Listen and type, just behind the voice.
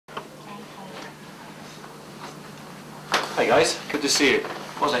Hi guys, good to see you.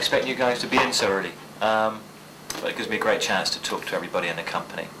 Wasn't expecting you guys to be in so early, but it gives me a great chance to talk to everybody in the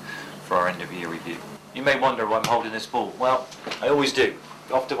company for our end of year review. You may wonder why I'm holding this ball. Well, I always do.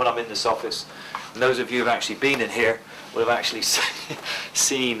 Often when I'm in this office, and those of you who have actually been in here will have actually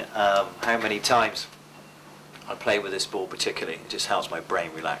seen how many times I play with this ball particularly. It just helps my brain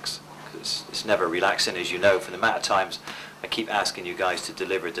relax. It's never relaxing, as you know, from the amount of times I keep asking you guys to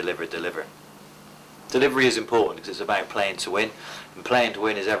deliver. Delivery is important because it's about playing to win, and playing to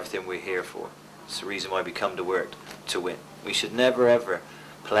win is everything we're here for. It's the reason why we come to work, to win. We should never ever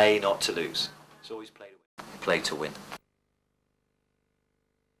play not to lose. It's always play to win.